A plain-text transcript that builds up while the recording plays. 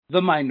The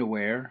Mind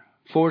Aware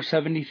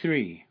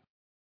 473.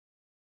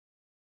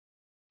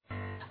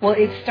 Well,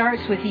 it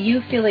starts with you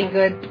feeling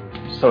good.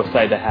 So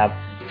excited to have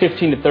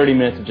 15 to 30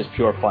 minutes of just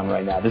pure fun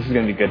right now. This is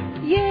going to be good.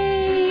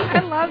 Yay! I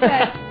love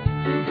that.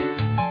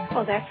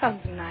 Oh, that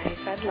sounds nice.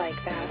 I'd like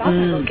that. I'm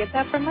going to go get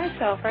that for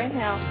myself right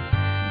now.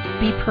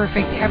 Be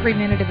perfect every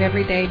minute of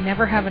every day.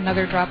 Never have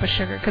another drop of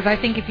sugar. Because I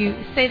think if you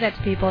say that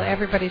to people,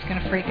 everybody's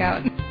going to freak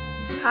out.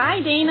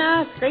 Hi,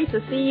 Dana. It's great to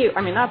see you.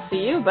 I mean, not see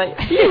you, but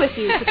be with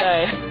you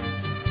today.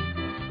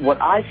 What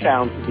I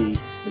found to be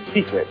the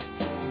secret.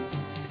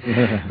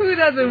 Who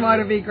doesn't want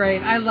to be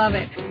great? I love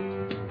it.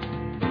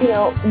 You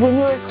know, when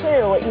you're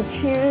clear, what you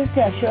choose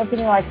to show up in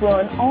your life will,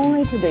 and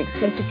only to the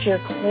extent that you're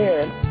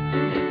clear.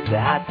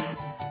 That's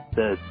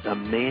the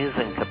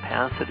amazing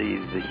capacity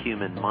of the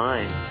human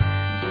mind.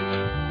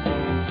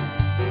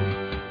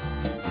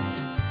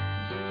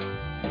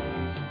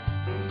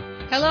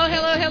 Hello,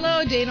 hello,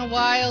 hello. Dana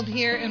Wilde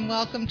here, and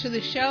welcome to the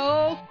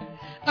show.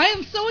 I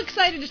am so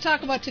excited to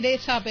talk about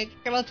today's topic,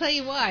 and I'll tell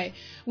you why.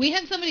 We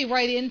had somebody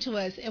write into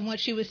us, and what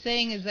she was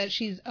saying is that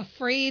she's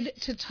afraid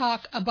to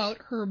talk about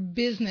her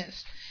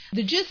business.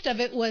 The gist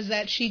of it was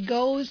that she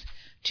goes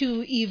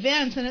to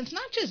events, and it's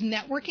not just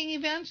networking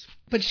events,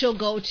 but she'll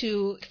go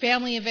to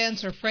family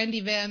events or friend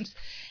events,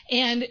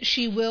 and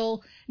she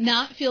will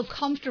not feel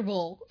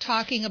comfortable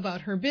talking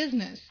about her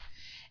business.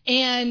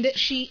 And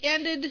she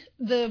ended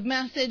the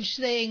message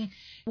saying,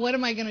 what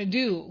am I going to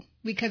do?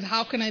 Because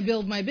how can I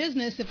build my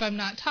business if I'm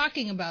not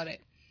talking about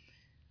it?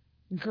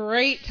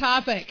 Great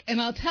topic.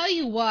 And I'll tell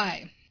you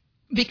why.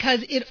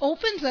 Because it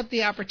opens up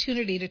the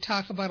opportunity to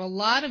talk about a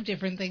lot of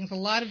different things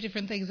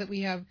that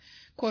we have,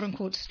 quote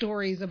unquote,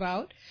 stories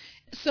about.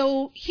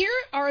 So here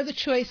are the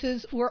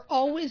choices we're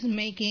always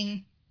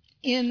making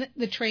in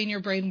the Train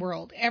Your Brain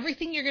world.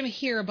 Everything you're going to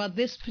hear about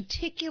this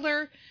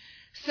particular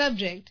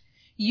subject,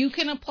 you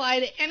can apply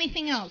to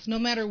anything else, no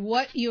matter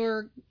what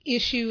your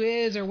issue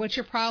is or what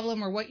your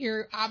problem or what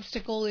your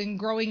obstacle in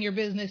growing your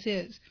business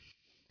is.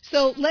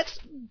 So let's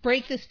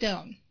break this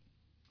down.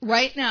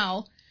 Right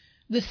now,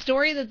 the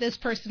story that this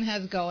person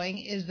has going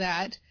is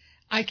that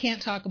I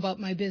can't talk about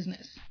my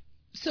business.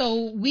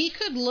 So we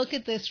could look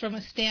at this from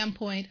a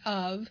standpoint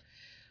of,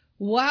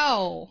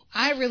 wow,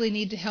 I really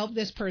need to help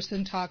this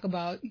person talk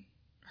about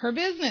her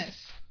business.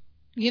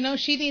 You know,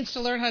 she needs to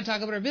learn how to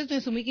talk about her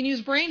business, and we can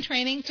use brain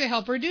training to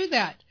help her do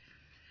that.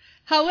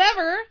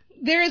 However,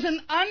 there is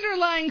an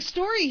underlying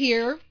story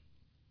here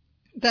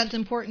that's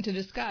important to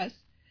discuss.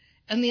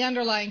 And the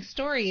underlying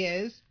story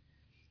is,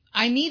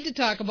 I need to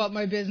talk about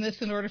my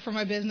business in order for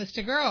my business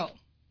to grow.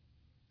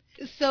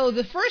 So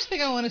the first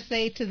thing I want to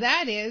say to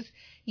that is,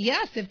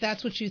 yes, if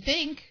that's what you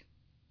think,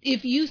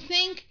 if you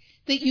think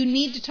that you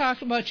need to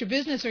talk about your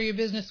business or your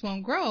business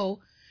won't grow,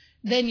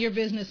 then your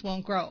business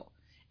won't grow.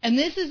 And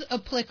this is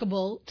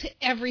applicable to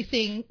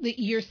everything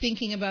that you're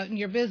thinking about in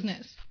your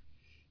business.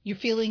 You're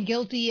feeling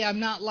guilty. I'm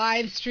not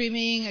live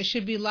streaming. I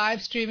should be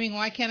live streaming.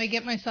 Why can't I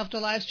get myself to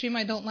live stream?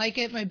 I don't like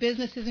it. My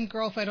business isn't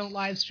grow if I don't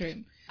live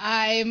stream.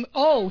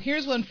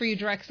 Here's one for you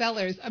direct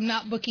sellers. I'm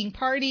not booking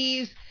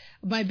parties.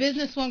 My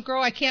business won't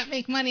grow. I can't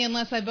make money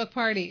unless I book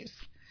parties.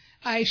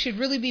 I should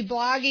really be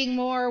blogging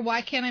more.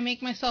 Why can't I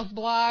make myself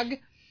blog?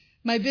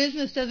 My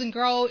business doesn't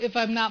grow if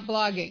I'm not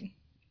blogging.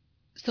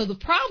 So the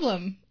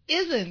problem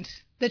isn't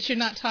that you're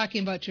not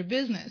talking about your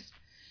business.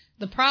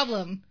 The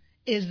problem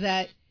is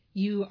that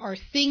you are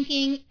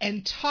thinking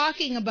and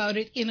talking about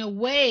it in a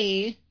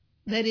way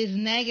that is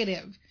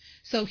negative.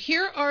 So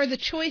here are the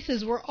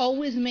choices we're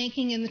always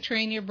making in the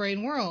Train Your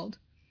Brain world.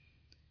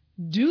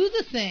 Do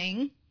the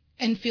thing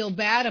and feel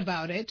bad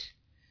about it.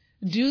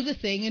 Do the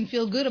thing and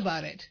feel good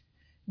about it.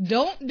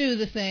 Don't do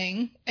the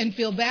thing and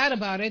feel bad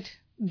about it.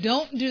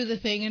 Don't do the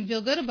thing and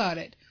feel good about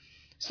it.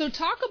 So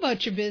talk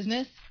about your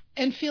business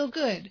and feel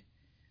good.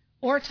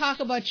 Or talk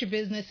about your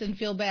business and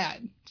feel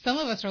bad. Some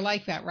of us are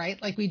like that,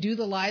 right? Like we do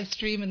the live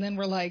stream and then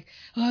we're like,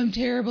 oh, I'm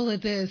terrible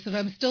at this. And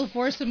I'm still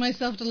forcing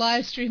myself to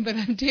live stream, but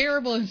I'm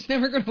terrible and it's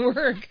never going to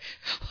work.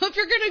 Well, if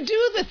you're going to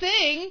do the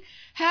thing,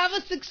 have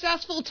a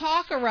successful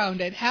talk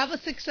around it. Have a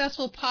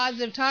successful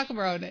positive talk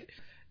around it.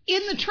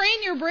 In the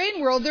Train Your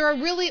Brain world, there are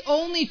really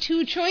only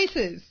two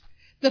choices.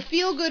 The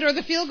feel good or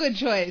the feel good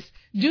choice.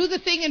 Do the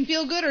thing and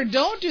feel good or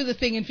don't do the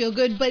thing and feel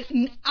good, but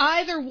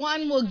either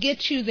one will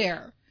get you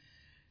there.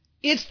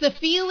 It's the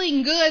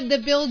feeling good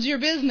that builds your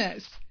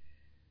business.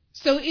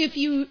 So if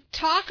you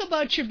talk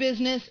about your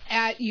business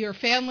at your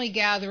family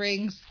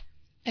gatherings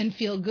and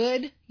feel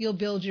good, you'll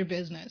build your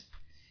business.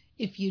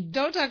 If you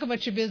don't talk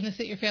about your business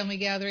at your family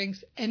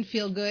gatherings and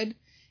feel good,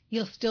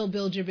 you'll still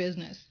build your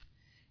business.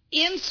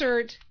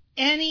 Insert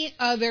any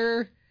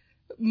other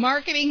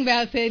marketing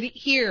method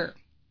here.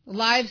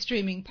 Live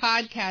streaming,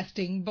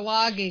 podcasting,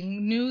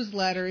 blogging,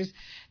 newsletters,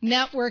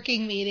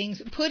 networking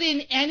meetings. Put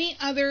in any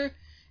other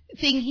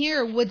thing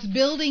here. What's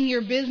building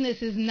your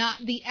business is not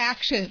the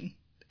action.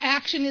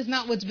 Action is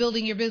not what's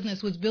building your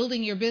business. What's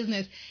building your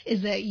business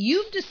is that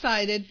you've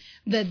decided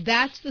that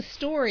that's the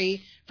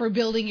story for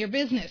building your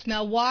business.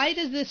 Now, why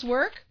does this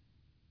work?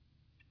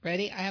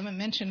 Ready? I haven't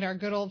mentioned our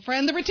good old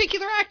friend, the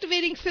reticular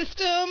activating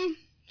system.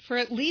 for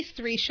at least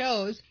 3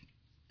 shows,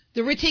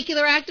 the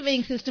reticular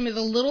activating system is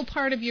a little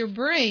part of your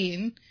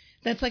brain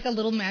that's like a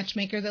little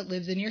matchmaker that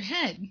lives in your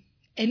head.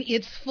 And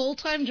its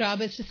full-time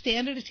job is to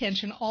stand at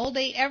attention all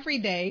day, every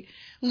day,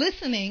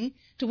 listening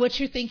to what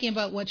you're thinking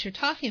about, what you're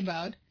talking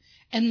about,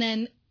 and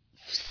then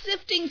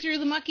sifting through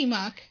the mucky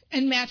muck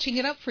and matching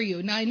it up for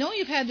you. Now, I know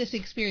you've had this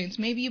experience.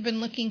 Maybe you've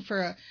been looking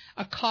for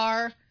a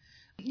car.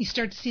 You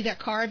start to see that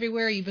car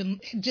everywhere.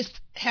 You've just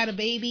had a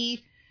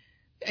baby,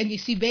 and you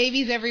see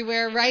babies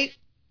everywhere, right?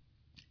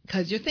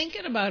 Because you're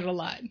thinking about it a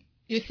lot.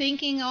 You're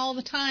thinking all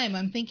the time.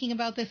 I'm thinking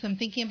about this. I'm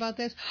thinking about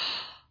this.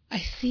 I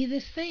see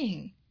this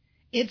thing.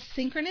 It's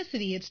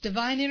synchronicity. It's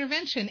divine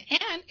intervention.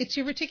 And it's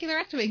your reticular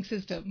activating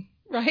system,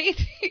 right?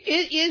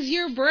 It is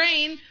your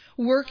brain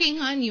working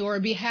on your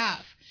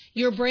behalf.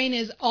 Your brain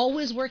is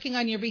always working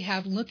on your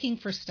behalf, looking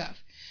for stuff.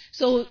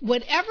 So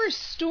whatever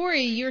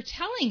story you're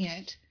telling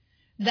it,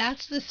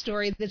 that's the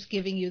story that's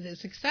giving you the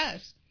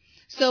success.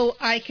 So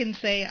I can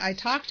say I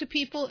talk to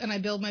people and I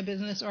build my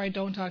business, or I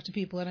don't talk to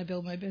people and I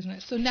build my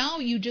business. So now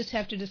you just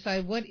have to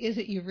decide what is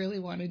it you really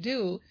want to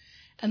do,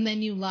 and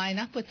then you line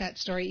up with that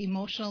story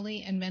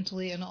emotionally and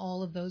mentally and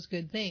all of those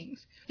good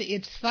things.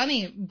 It's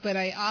funny, but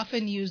I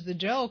often use the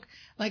joke,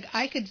 like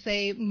I could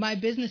say my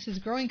business is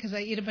growing because I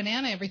eat a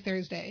banana every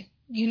Thursday.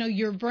 You know,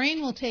 your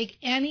brain will take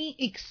any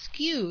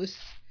excuse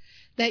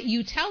that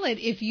you tell it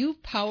if you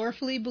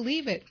powerfully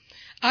believe it.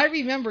 I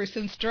remember,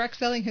 since direct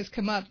selling has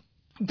come up,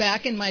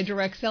 back in my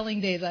direct selling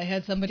days, I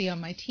had somebody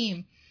on my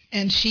team,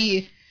 and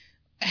she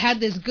had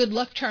this good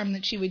luck charm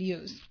that she would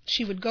use.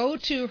 She would go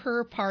to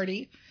her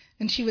party,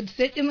 and she would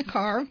sit in the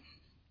car,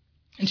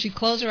 and she'd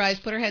close her eyes,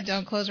 put her head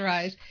down, close her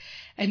eyes,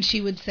 and she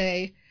would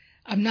say,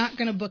 I'm not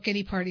going to book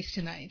any parties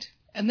tonight.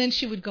 And then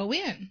she would go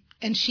in,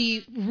 and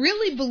she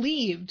really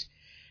believed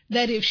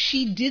that if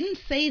she didn't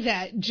say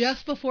that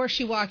just before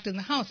she walked in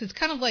the house, it's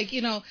kind of like,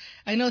 you know,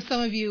 I know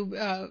some of you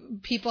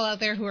people out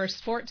there who are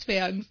sports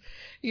fans,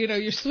 you know,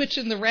 you're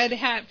switching the red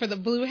hat for the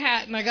blue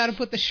hat, and I got to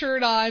put the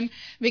shirt on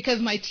because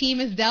my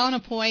team is down a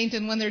point,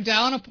 and when they're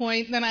down a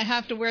point, then I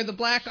have to wear the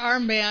black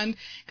armband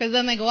because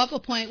then they go up a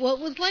point. Well,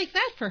 it was like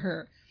that for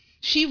her.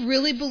 She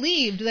really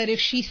believed that if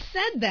she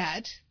said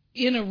that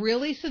in a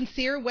really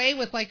sincere way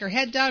with like her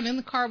head down in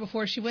the car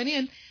before she went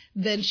in,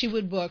 then she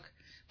would book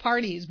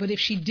parties. But if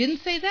she didn't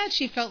say that,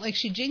 she felt like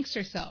she jinxed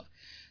herself.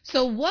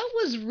 So what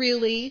was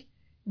really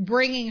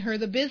bringing her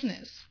the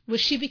business?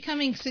 Was she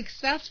becoming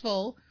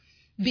successful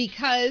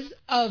because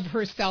of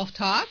her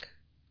self-talk?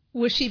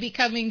 Was she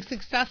becoming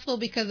successful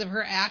because of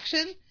her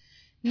action?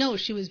 No,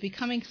 she was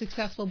becoming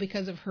successful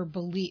because of her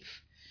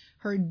belief.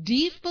 Her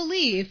deep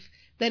belief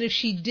that if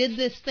she did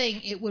this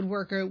thing, it would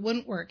work or it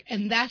wouldn't work.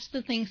 And that's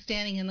the thing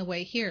standing in the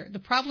way here. The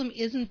problem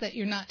isn't that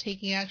you're not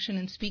taking action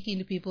and speaking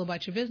to people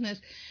about your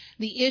business.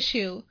 The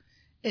issue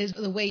is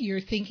the way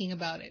you're thinking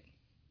about it.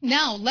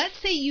 Now, let's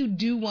say you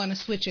do want to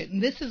switch it.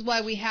 And this is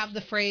why we have the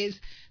phrase,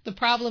 the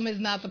problem is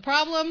not the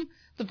problem.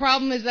 The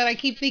problem is that I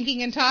keep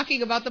thinking and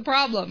talking about the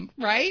problem,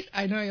 right?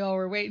 I know you all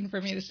were waiting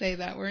for me to say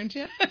that, weren't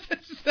you?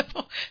 So,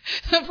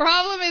 the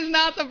problem is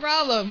not the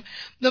problem.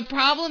 The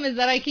problem is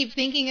that I keep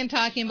thinking and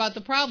talking about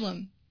the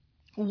problem.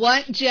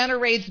 What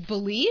generates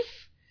belief?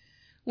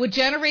 What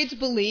generates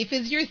belief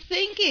is your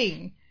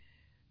thinking.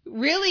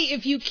 Really,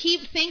 if you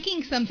keep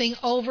thinking something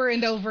over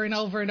and over and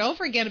over and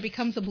over again, it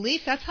becomes a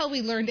belief. That's how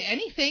we learned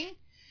anything.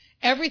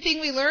 Everything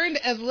we learned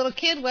as a little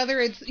kid, whether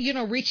it's, you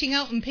know, reaching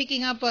out and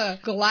picking up a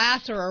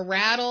glass or a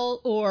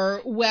rattle,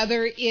 or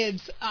whether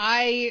it's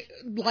I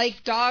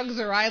like dogs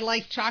or I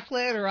like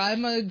chocolate or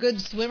I'm a good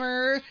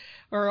swimmer,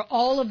 or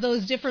all of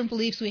those different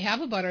beliefs we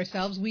have about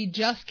ourselves, we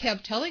just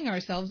kept telling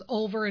ourselves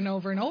over and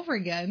over and over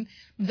again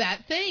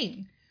that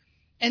thing.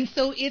 And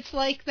so it's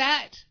like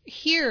that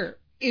here.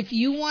 If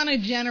you want to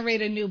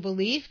generate a new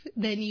belief,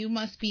 then you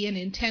must be an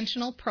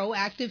intentional,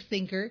 proactive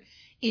thinker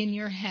in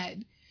your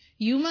head.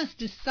 You must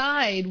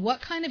decide,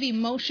 what kind of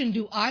emotion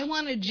do I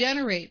want to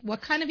generate?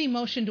 What kind of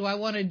emotion do I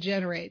want to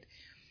generate?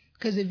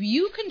 Because if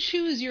you can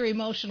choose your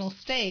emotional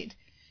state,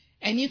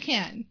 and you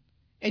can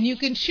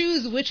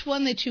choose which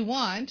one that you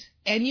want,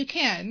 and you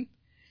can,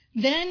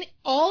 then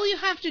all you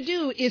have to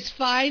do is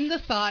find the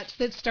thoughts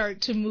that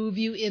start to move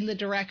you in the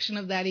direction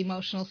of that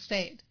emotional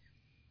state.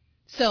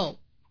 So,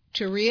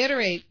 to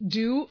reiterate,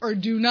 do or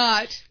do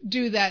not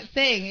do that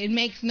thing. It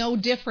makes no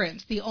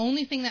difference. The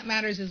only thing that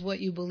matters is what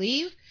you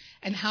believe.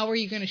 And how are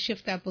you going to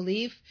shift that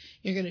belief?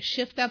 You're going to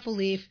shift that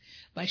belief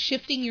by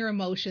shifting your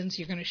emotions.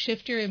 You're going to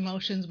shift your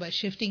emotions by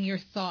shifting your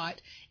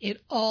thought.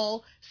 It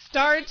all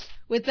starts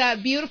with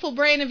that beautiful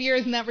brain of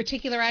yours and that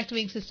reticular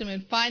activating system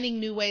and finding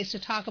new ways to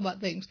talk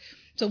about things.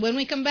 So when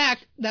we come back,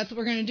 that's what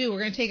we're going to do. We're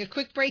going to take a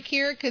quick break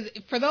here because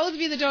for those of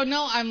you that don't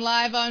know, I'm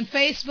live on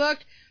Facebook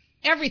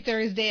every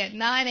Thursday at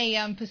 9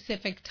 a.m.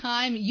 Pacific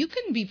time. You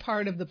can be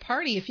part of the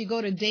party. If you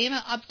go to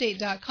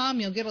DanaUpdate.com,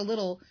 you'll get a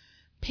little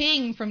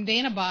ping from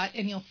DanaBot,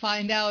 and you'll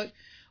find out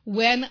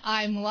when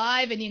I'm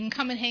live, and you can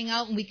come and hang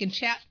out, and we can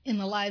chat in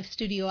the live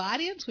studio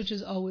audience, which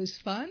is always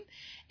fun.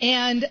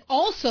 And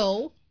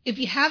also, if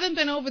you haven't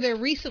been over there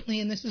recently,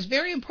 and this is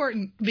very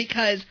important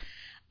because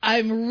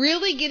I'm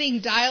really getting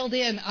dialed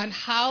in on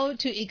how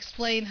to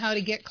explain how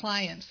to get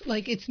clients.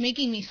 Like, it's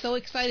making me so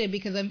excited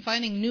because I'm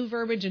finding new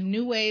verbiage and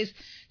new ways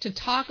to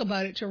talk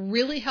about it to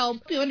really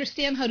help you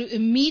understand how to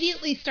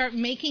immediately start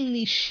making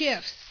these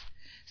shifts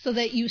so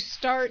that you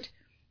start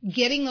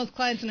getting those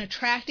clients and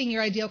attracting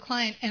your ideal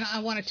client. And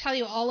I want to tell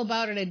you all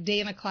about it at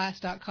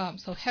danaclass.com.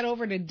 So head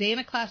over to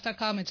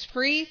danaclass.com. It's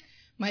free,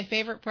 my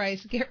favorite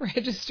price. Get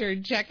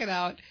registered. Check it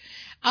out.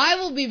 I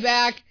will be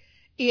back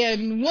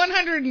in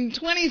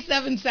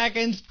 127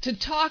 seconds to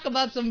talk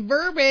about some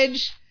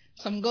verbiage,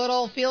 some good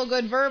old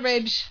feel-good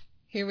verbiage.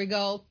 Here we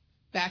go.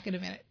 Back in a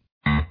minute.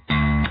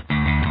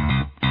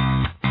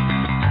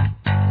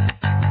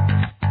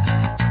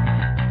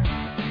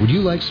 Would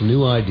you like some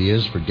new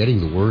ideas for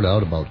getting the word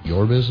out about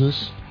your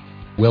business?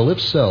 Well,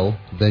 if so,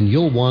 then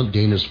you'll want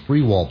Dana's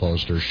free wall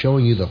poster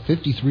showing you the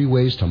 53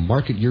 ways to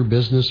market your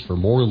business for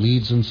more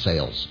leads and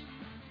sales.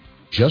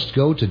 Just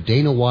go to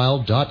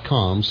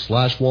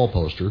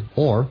danawild.com/wallposter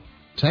or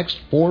text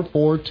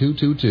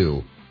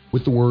 44222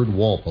 with the word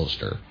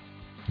wallposter.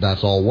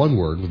 That's all one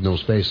word with no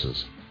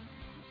spaces.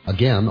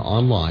 Again,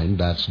 online,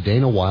 that's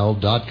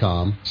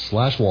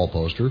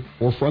danawild.com/wallposter,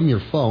 or from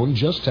your phone,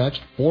 just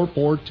text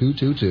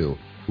 44222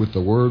 with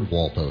the word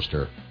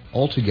wallposter,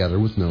 all together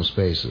with no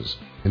spaces,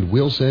 and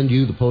we'll send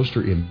you the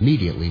poster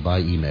immediately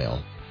by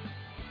email.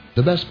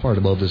 The best part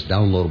about this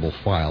downloadable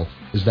file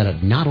is that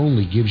it not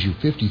only gives you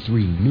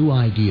 53 new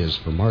ideas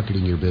for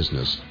marketing your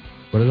business,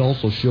 but it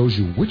also shows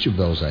you which of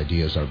those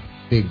ideas are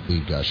big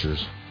lead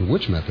gushers and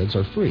which methods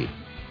are free.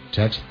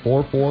 Text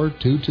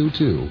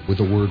 44222 with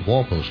the word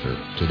wallposter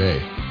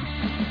today.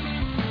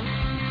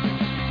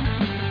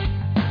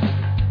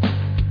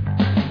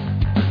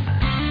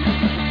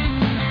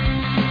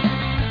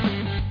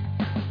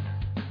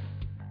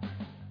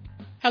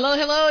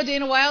 Hello,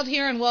 Dana Wilde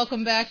here, and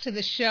welcome back to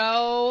the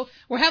show.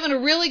 We're having a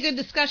really good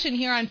discussion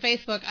here on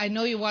Facebook. I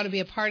know you want to be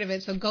a part of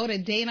it, so go to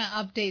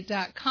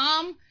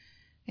danaupdate.com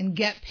and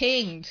get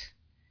pinged.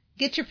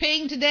 Get your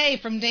ping today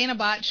from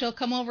DanaBot. She'll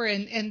come over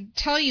and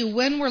tell you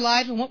when we're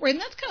live and what we're in.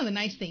 That's kind of the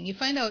nice thing. You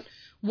find out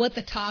what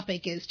the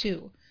topic is,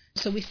 too.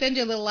 So we send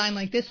you a little line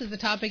like, this is the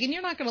topic, and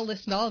you're not going to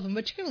listen to all of them,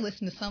 but you're going to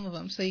listen to some of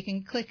them, so you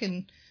can click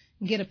and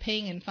get a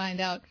ping and find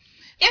out.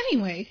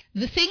 Anyway,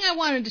 the thing I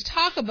wanted to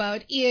talk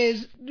about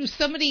is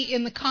somebody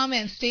in the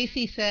comments,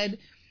 Stacy said,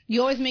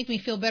 you always make me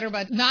feel better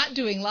about not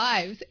doing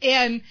lives.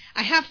 And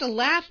I have to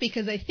laugh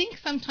because I think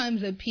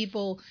sometimes that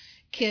people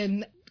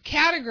can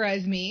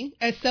categorize me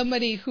as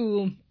somebody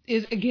who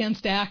is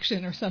against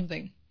action or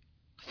something.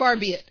 Far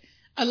be it.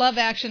 I love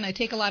action. I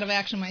take a lot of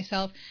action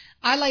myself.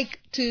 I like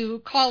to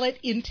call it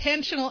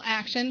intentional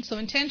action. So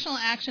intentional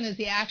action is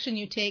the action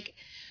you take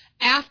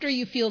after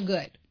you feel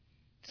good.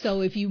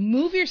 So if you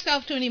move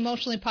yourself to an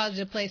emotionally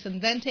positive place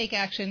and then take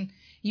action,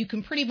 you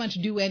can pretty much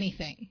do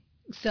anything.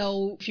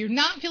 So if you're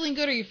not feeling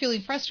good or you're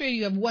feeling frustrated,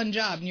 you have one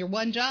job, and your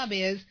one job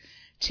is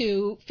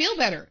to feel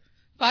better.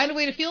 Find a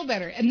way to feel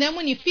better. And then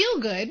when you feel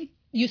good,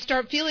 you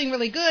start feeling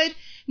really good.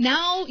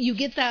 Now you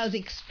get those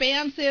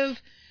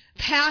expansive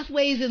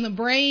pathways in the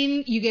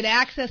brain. You get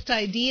access to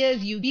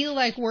ideas. You feel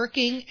like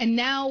working. And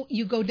now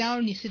you go down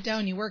and you sit down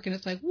and you work. And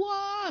it's like,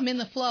 whoa, I'm in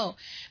the flow.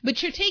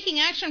 But you're taking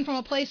action from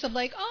a place of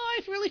like, oh,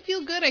 I really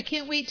feel good. I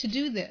can't wait to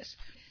do this.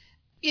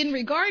 In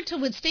regard to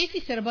what Stacy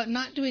said about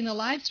not doing the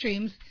live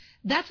streams,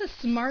 that's a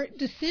smart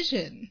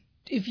decision.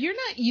 If you're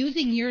not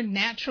using your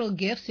natural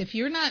gifts, if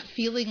you're not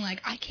feeling like,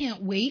 I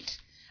can't wait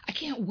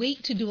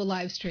to do a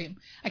live stream.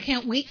 I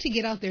can't wait to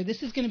get out there.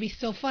 This is going to be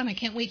so fun. I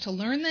can't wait to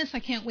learn this. I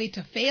can't wait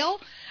to fail.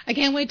 I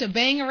can't wait to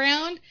bang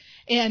around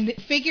and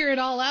figure it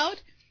all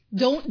out.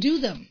 Don't do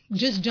them.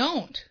 Just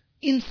don't.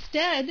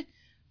 Instead,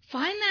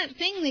 find that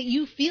thing that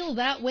you feel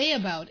that way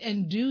about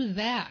and do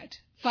that.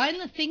 Find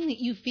the thing that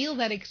you feel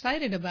that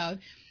excited about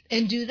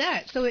and do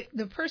that. So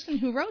the person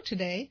who wrote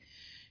today,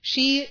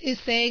 she is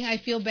saying, I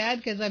feel bad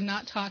because I'm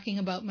not talking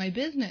about my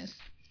business.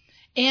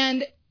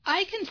 And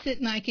I can sit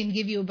and I can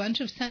give you a bunch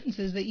of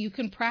sentences that you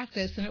can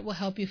practice and it will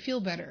help you feel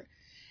better.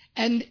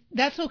 And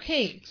that's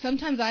okay.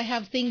 Sometimes I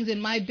have things in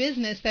my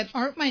business that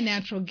aren't my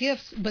natural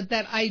gifts, but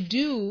that I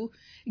do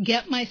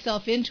get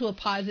myself into a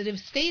positive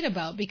state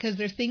about because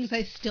there's things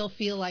I still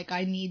feel like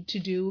I need to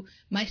do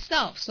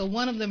myself. So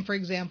one of them, for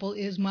example,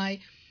 is my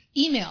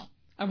email.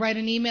 I write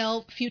an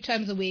email a few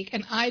times a week,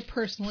 and I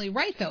personally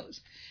write those.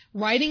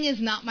 Writing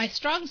is not my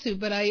strong suit,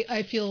 but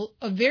I feel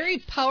a very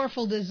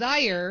powerful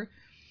desire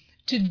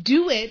to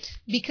do it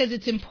because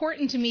it's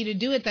important to me to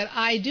do it, that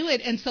I do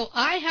it. And so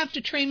I have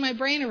to train my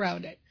brain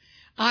around it.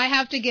 I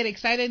have to get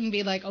excited and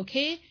be like,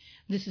 okay,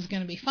 this is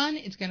going to be fun.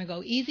 It's going to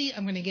go easy.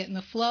 I'm going to get in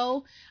the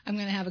flow. I'm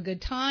going to have a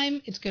good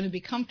time. It's going to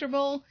be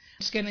comfortable.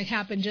 It's going to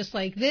happen just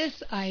like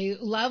this. I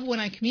love when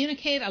I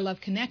communicate. I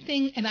love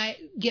connecting, and I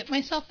get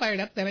myself fired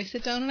up. Then I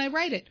sit down and I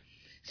write it.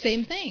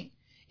 Same thing.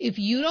 If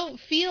you don't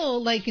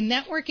feel like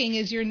networking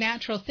is your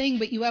natural thing,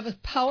 but you have a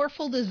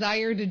powerful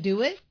desire to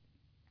do it,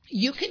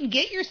 you can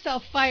get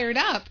yourself fired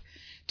up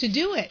to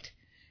do it.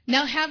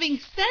 Now, having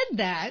said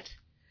that,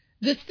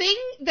 the thing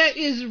that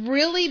is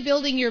really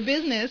building your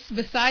business,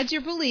 besides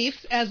your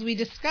beliefs, as we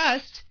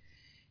discussed,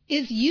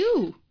 is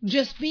you,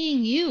 just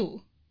being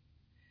you.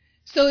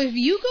 So if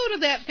you go to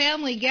that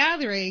family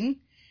gathering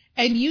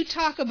and you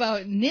talk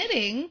about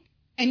knitting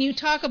and you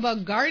talk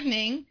about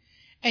gardening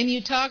and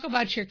you talk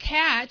about your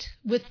cat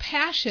with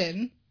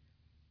passion,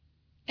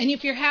 and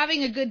if you're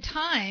having a good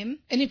time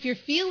and if you're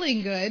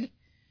feeling good,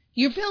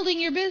 you're building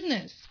your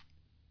business.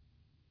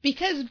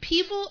 Because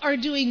people are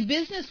doing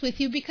business with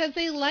you because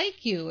they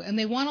like you and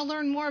they want to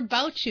learn more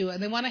about you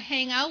and they want to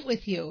hang out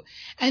with you.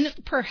 And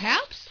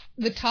perhaps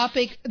the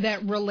topic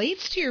that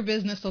relates to your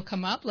business will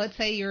come up. Let's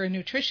say you're a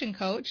nutrition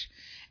coach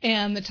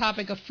and the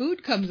topic of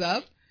food comes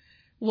up.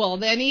 Well,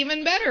 then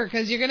even better,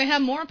 because you're going to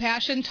have more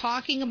passion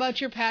talking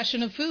about your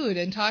passion of food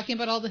and talking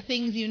about all the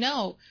things you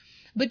know.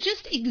 But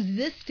just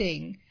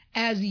existing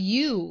as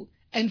you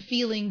and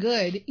feeling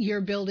good,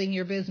 you're building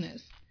your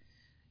business.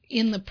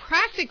 In the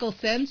practical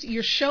sense,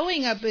 you're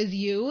showing up as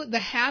you, the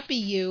happy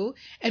you,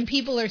 and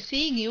people are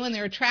seeing you and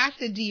they're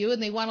attracted to you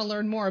and they want to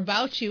learn more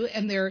about you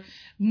and they're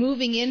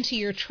moving into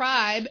your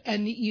tribe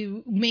and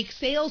you make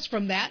sales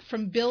from that,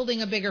 from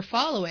building a bigger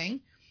following.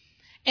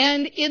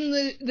 And in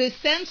the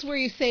sense where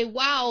you say,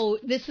 wow,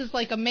 this is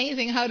like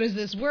amazing, how does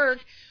this work?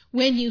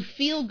 When you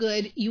feel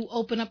good, you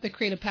open up the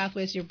creative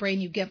pathways of your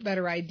brain, you get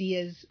better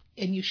ideas,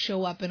 and you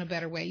show up in a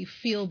better way. You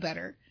feel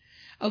better.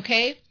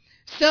 Okay?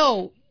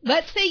 So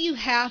let's say you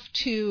have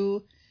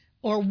to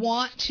or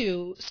want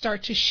to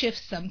start to shift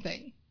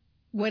something,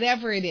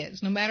 whatever it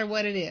is, no matter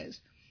what it is.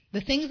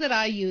 The things that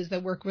I use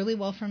that work really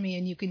well for me,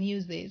 and you can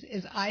use these,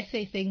 is I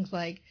say things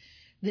like,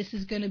 this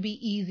is going to be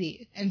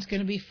easy, and it's going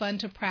to be fun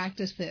to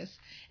practice this,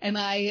 and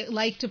I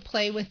like to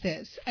play with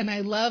this, and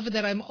I love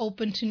that I'm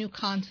open to new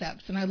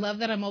concepts, and I love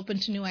that I'm open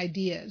to new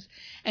ideas,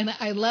 and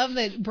I love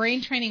that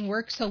brain training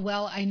works so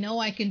well. I know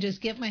I can just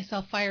get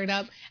myself fired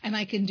up, and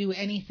I can do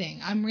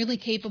anything. I'm really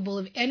capable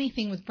of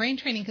anything with brain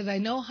training because I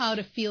know how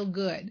to feel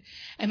good,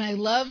 and I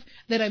love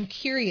that I'm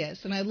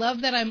curious, and I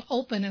love that I'm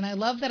open, and I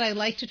love that I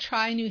like to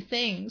try new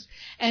things,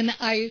 and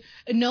I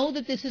know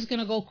that this is going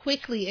to go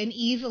quickly and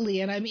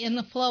easily, and I'm in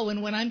the flow,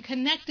 and when I'm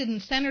connected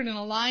and centered and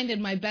aligned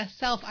in my best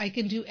self, I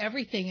can do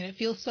everything, and it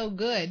feels so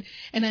good.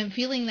 And I'm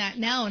feeling that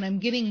now, and I'm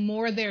getting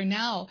more there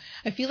now.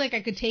 I feel like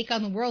I could take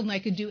on the world, and I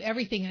could do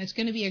everything, and it's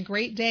going to be a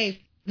great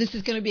day. This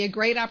is going to be a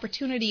great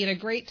opportunity and a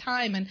great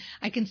time, and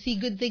I can see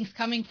good things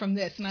coming from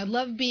this. And I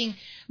love being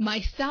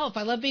myself.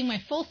 I love being my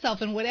full self,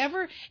 and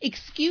whatever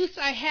excuse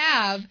I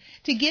have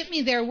to get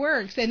me there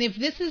works. And if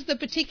this is the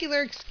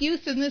particular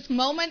excuse in this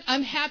moment,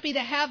 I'm happy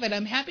to have it.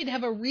 I'm happy to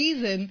have a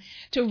reason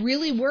to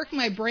really work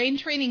my brain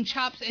training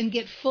chops and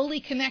get fully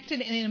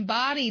connected and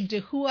embodied to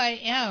who I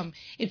am.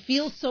 It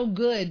feels so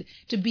good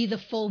to be the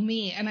full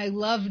me, and I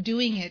love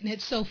doing it. And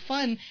it's so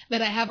fun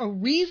that I have a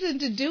reason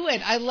to do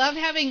it. I love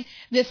having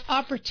this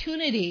opportunity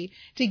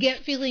to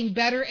get feeling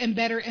better and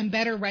better and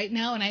better right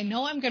now, and I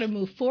know I'm going to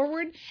move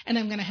forward and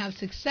I'm going to have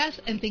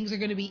success and things are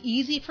going to be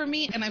easy for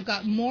me, and I've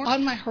got more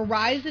on my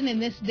horizon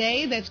in this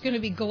day that's going to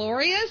be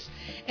glorious,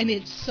 and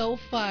it's so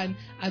fun.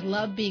 I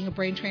love being a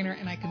brain trainer,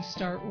 and I can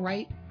start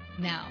right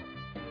now.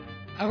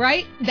 All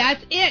right?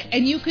 That's it.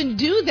 And you can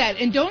do that.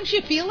 And don't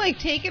you feel like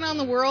taking on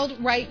the world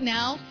right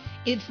now?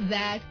 It's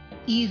that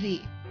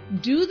easy.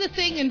 Do the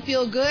thing and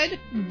feel good.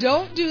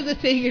 Don't do the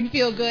thing and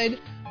feel good.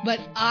 But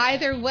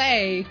either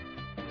way,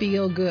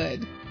 feel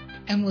good.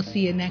 And we'll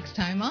see you next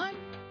time on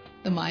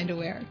The Mind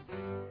Aware.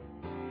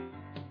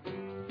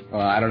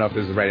 I don't know if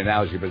this is the right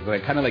analogy, but it's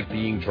like kind of like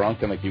being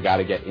drunk and like you got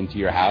to get into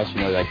your house.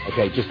 You know, like,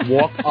 okay, just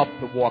walk up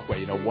the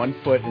walkway, you know, one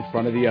foot in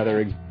front of the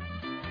other.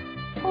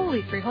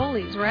 Holy free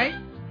holies, right?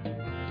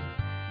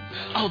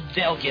 Oh,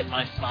 they'll get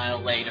my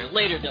smile later.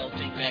 Later they'll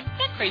think back,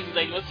 that crazy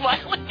lady was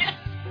smiling at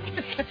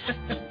me.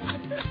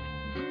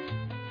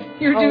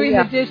 You're doing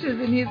the dishes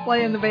and he's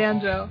playing the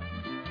banjo.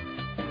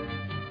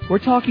 We're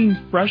talking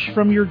fresh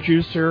from your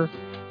juicer.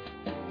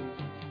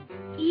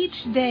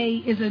 Each day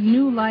is a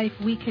new life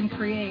we can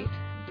create.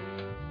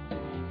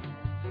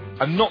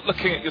 And not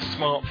looking at your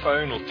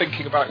smartphone or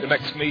thinking about your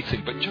next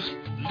meeting, but just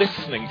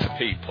listening to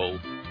people.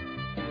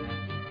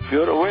 If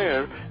you're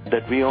aware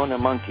that we own a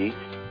monkey.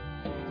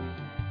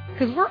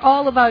 Because we're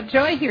all about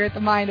joy here at The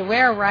Mind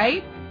Aware,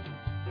 right?